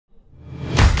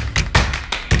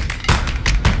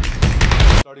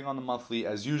Starting on the monthly,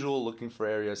 as usual, looking for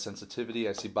area sensitivity.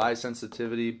 I see buy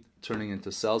sensitivity turning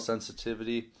into sell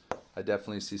sensitivity. I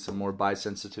definitely see some more buy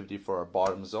sensitivity for our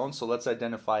bottom zone. So let's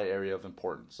identify area of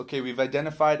importance. Okay, we've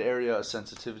identified area of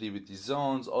sensitivity with these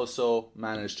zones. Also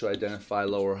managed to identify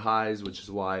lower highs, which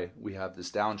is why we have this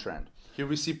downtrend. Here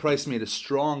we see price made a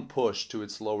strong push to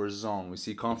its lower zone. We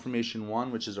see confirmation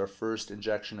 1, which is our first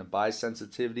injection of buy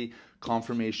sensitivity.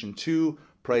 Confirmation 2,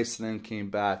 price then came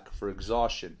back for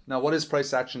exhaustion. Now, what is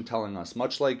price action telling us?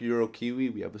 Much like Euro Kiwi,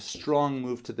 we have a strong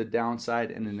move to the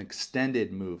downside and an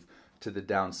extended move to the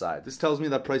downside. This tells me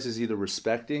that price is either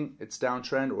respecting its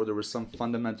downtrend or there was some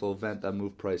fundamental event that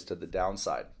moved price to the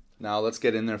downside. Now, let's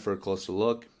get in there for a closer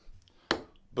look.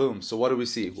 Boom. So what do we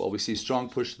see? Well, we see strong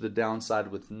push to the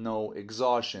downside with no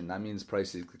exhaustion. That means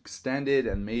price is extended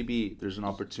and maybe there's an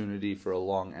opportunity for a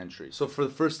long entry. So for the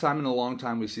first time in a long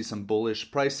time, we see some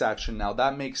bullish price action. Now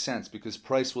that makes sense because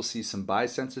price will see some buy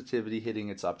sensitivity hitting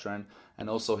its uptrend and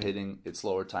also hitting its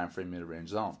lower time frame mid-range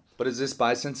zone. But is this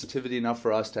buy sensitivity enough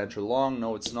for us to enter long?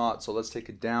 No, it's not. So let's take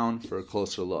it down for a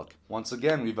closer look. Once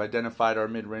again, we've identified our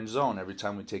mid-range zone. Every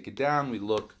time we take it down, we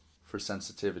look for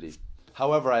sensitivity.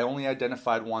 However, I only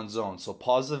identified one zone, so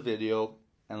pause the video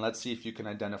and let's see if you can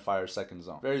identify our second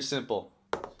zone. Very simple.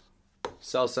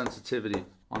 Sell sensitivity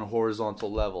on a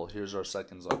horizontal level. Here's our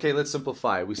second zone. Okay, let's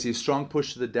simplify. We see a strong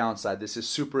push to the downside. This is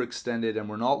super extended and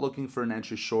we're not looking for an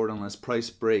entry short unless price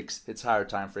breaks its higher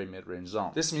time frame mid-range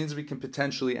zone. This means we can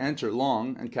potentially enter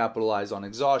long and capitalize on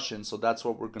exhaustion, so that's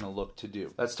what we're going to look to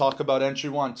do. Let's talk about entry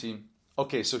 1, team.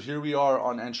 Okay, so here we are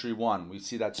on entry 1. We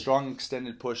see that strong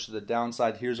extended push to the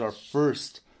downside. Here's our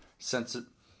first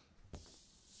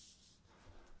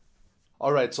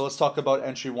Alright, so let's talk about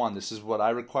entry 1. This is what I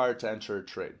require to enter a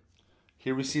trade.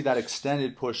 Here we see that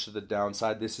extended push to the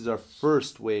downside. This is our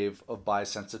first wave of buy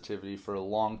sensitivity for a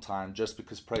long time just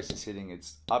because price is hitting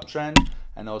its uptrend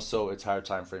and also its higher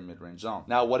time frame mid-range zone.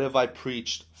 Now, what have I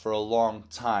preached for a long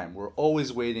time? We're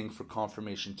always waiting for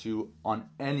confirmation 2 on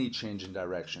any change in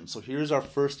direction. So here's our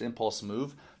first impulse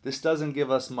move. This doesn't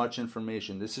give us much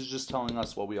information. This is just telling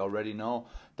us what we already know,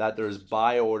 that there's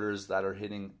buy orders that are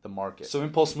hitting the market. So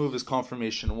impulse move is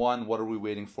confirmation 1. What are we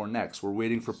waiting for next? We're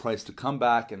waiting for price to come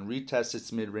back and retest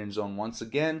its mid-range zone once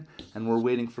again, and we're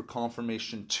waiting for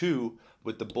confirmation 2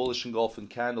 with the bullish engulfing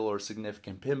candle or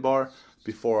significant pin bar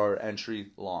before our entry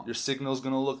long. Your signal is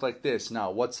going to look like this. Now,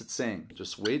 what's it saying?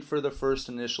 Just wait for the first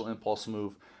initial impulse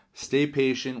move, stay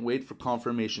patient, wait for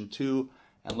confirmation 2,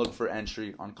 and look for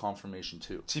entry on confirmation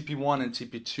 2. TP1 and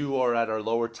TP2 are at our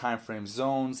lower time frame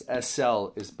zones. SL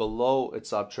is below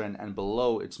its uptrend and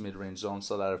below its mid-range zone,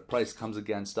 so that if price comes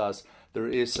against us, there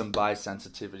is some buy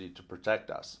sensitivity to protect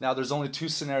us. Now, there's only 2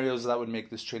 scenarios that would make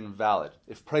this trade invalid.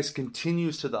 If price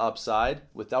continues to the upside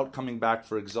without coming back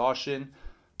for exhaustion,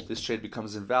 this trade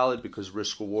becomes invalid because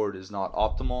risk reward is not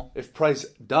optimal. If price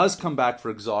does come back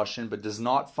for exhaustion but does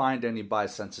not find any buy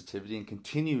sensitivity and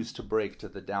continues to break to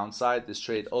the downside, this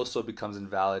trade also becomes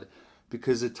invalid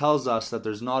because it tells us that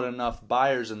there's not enough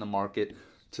buyers in the market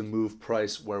to move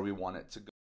price where we want it to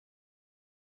go.